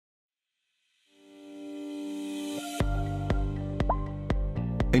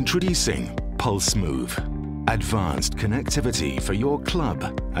Introducing Pulse Move. Advanced connectivity for your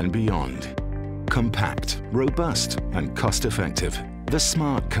club and beyond. Compact, robust and cost-effective. The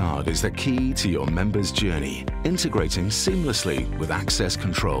smart card is the key to your members' journey, integrating seamlessly with access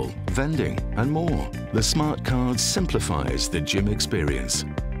control, vending and more. The smart card simplifies the gym experience.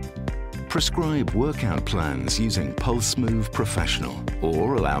 Prescribe workout plans using Pulse Move Professional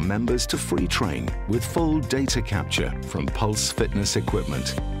or allow members to free train with full data capture from Pulse Fitness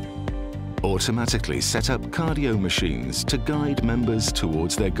equipment. Automatically set up cardio machines to guide members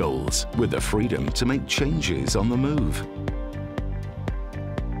towards their goals with the freedom to make changes on the move.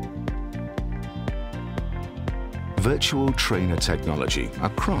 Virtual trainer technology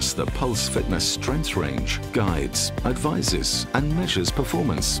across the Pulse Fitness strength range guides, advises and measures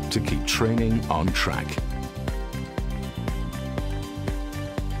performance to keep training on track.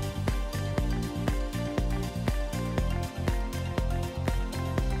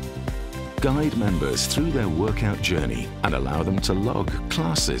 Guide members through their workout journey and allow them to log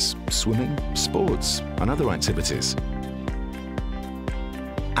classes, swimming, sports and other activities.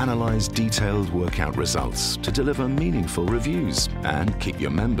 Analyze detailed workout results to deliver meaningful reviews and keep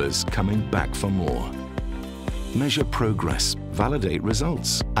your members coming back for more. Measure progress, validate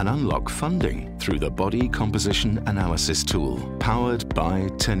results and unlock funding through the Body Composition Analysis tool powered by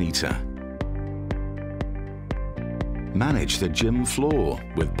Tanita. Manage the gym floor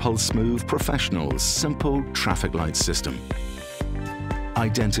with Pulse Move Professional's simple traffic light system.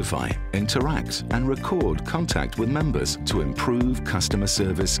 Identify, interact and record contact with members to improve customer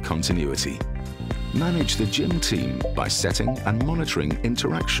service continuity. Manage the gym team by setting and monitoring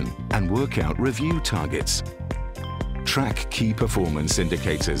interaction and workout review targets. Track key performance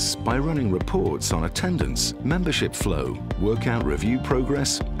indicators by running reports on attendance, membership flow, workout review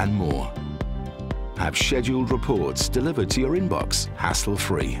progress and more. Have scheduled reports delivered to your inbox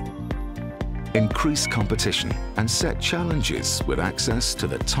hassle-free. Increase competition and set challenges with access to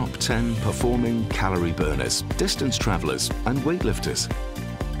the top 10 performing calorie burners, distance travelers and weightlifters.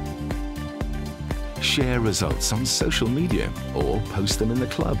 Share results on social media or post them in the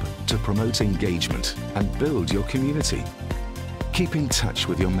club to promote engagement and build your community. Keep in touch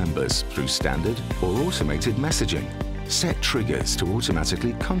with your members through standard or automated messaging. Set triggers to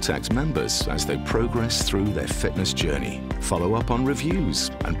automatically contact members as they progress through their fitness journey. Follow up on reviews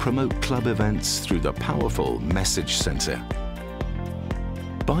and promote club events through the powerful Message Center.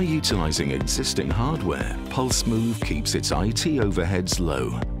 By utilizing existing hardware, Pulse Move keeps its IT overheads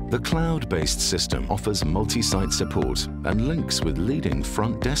low. The cloud-based system offers multi-site support and links with leading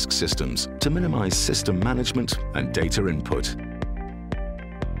front desk systems to minimize system management and data input.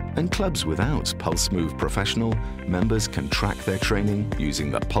 In clubs without Pulse Move Professional, members can track their training using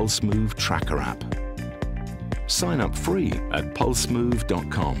the Pulse Move Tracker app. Sign up free at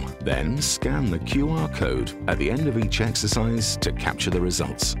pulsemove.com, then scan the QR code at the end of each exercise to capture the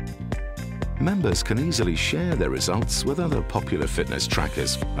results. Members can easily share their results with other popular fitness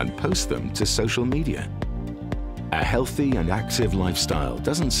trackers and post them to social media. A healthy and active lifestyle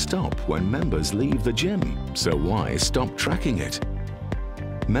doesn't stop when members leave the gym, so why stop tracking it?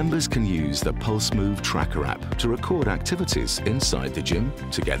 Members can use the Pulse Move Tracker app to record activities inside the gym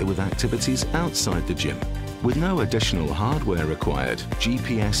together with activities outside the gym. With no additional hardware required,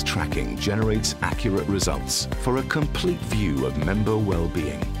 GPS tracking generates accurate results for a complete view of member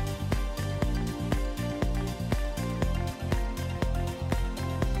well-being.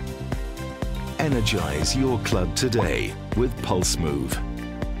 Energize your club today with Pulse Move.